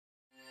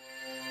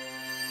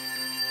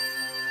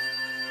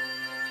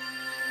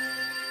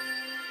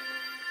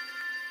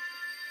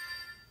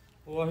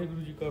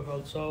Waheguru Ji Ka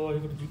Khalsa,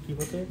 Waheguru Ji Ki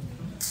Fateh.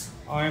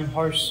 I am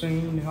Harsh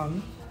Singh,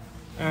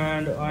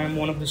 and I am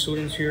one of the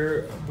students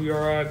here. We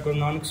are at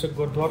Nanak Sikh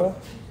Gurdwara,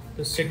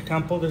 the Sikh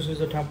temple. This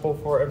is a temple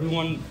for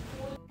everyone.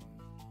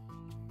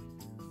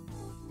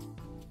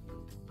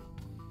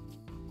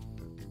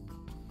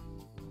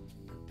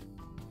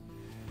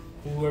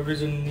 Whoever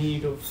is in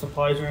need of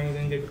supplies or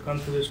anything, they could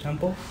come to this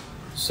temple.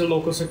 It's a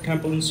local Sikh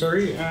temple in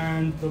Surrey,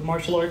 and the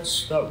martial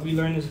arts that we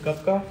learn is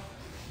Gatka.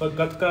 But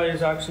Gatka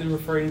is actually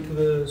referring to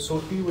the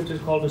Soti, which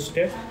is called a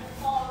stick.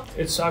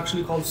 It's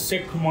actually called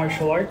Sikh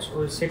martial arts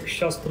or Sikh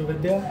Shastra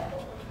Vidya.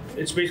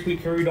 It's basically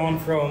carried on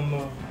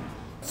from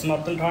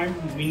Sanatan time,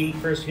 meaning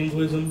first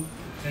Hinduism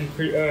and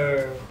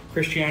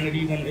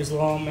Christianity, then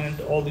Islam, and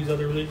all these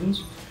other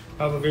religions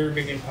have a very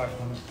big impact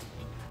on it.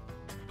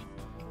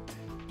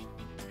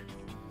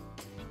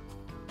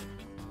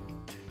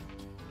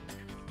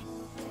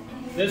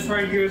 This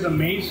right here is a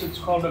mace. It's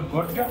called a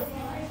gurja.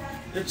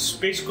 It's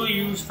basically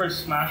used for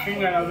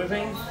smashing and other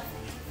things,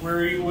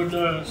 where you would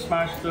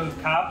smash the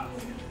cap.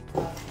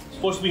 It's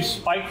supposed to be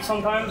spiked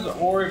sometimes,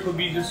 or it could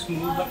be just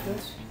smooth like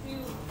this.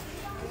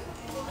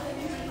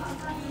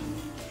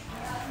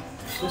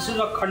 This is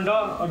a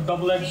khanda, a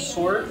double-edged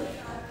sword.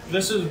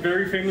 This is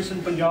very famous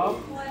in Punjab,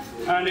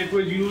 and it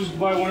was used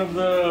by one of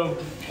the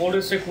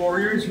oldest Sikh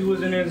warriors. He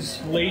was in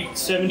his late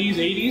 70s,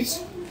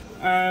 80s,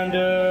 and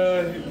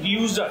he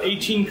used an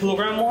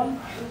 18-kilogram one.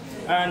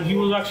 And he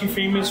was actually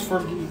famous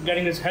for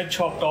getting his head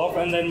chopped off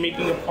and then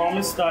making a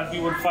promise that he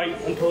would fight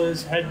until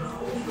his head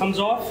comes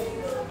off.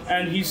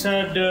 And he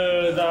said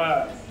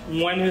that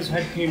when his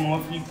head came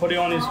off, he put it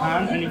on his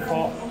hand and he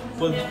fought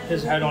with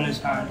his head on his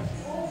hand.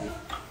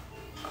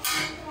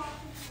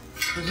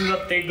 This is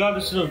a tega.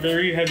 This is a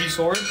very heavy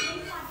sword.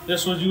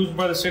 This was used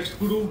by the 6th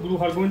Guru, Guru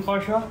Har Gobind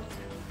Pasha.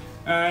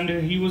 And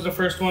he was the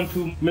first one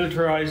to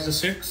militarize the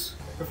Sikhs.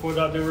 Before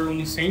that, they were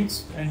only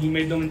saints, and he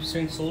made them into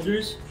saint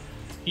soldiers.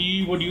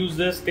 He would use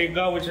this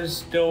tega, which is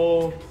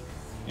still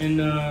in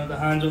the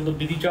hands of the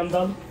Bidhi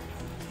Chandal,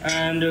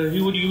 and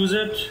he would use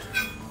it,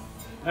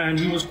 and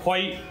he was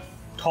quite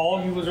tall.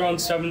 He was around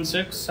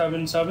 7'6",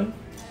 7'7".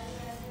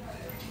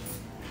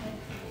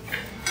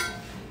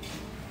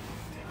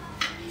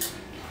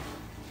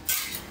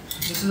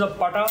 This is a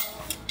pata.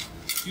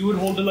 You would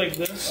hold it like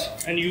this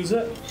and use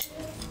it.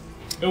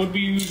 It would be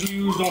usually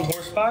used on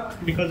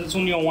horseback because it's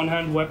only a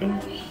one-hand weapon,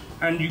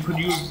 and you could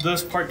use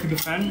this part to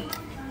defend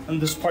and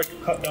this part to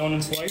cut down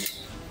and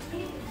slice.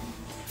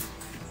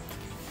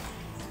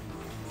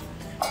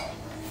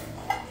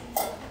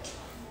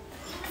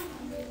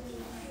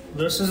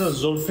 This is a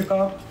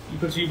zulfika. You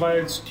can see by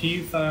its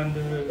teeth and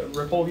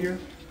ripple here.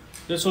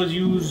 This was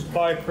used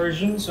by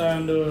Persians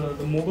and the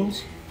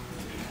Mughals,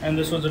 and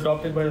this was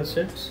adopted by the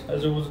Sikhs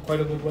as it was quite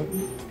a good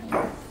weapon.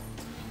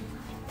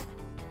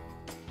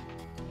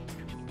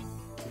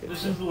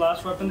 This is the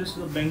last weapon. This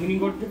is a bangani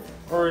god,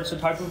 or it's a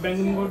type of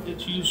bangani god.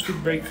 It's used to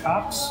break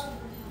caps.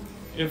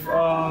 If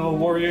a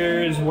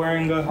warrior is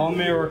wearing a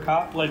helmet or a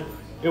cap, like,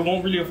 it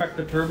won't really affect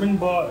the turban,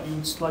 but you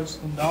would slice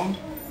them down.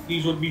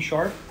 These would be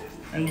sharp,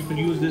 and you could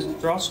use this to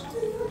thrust.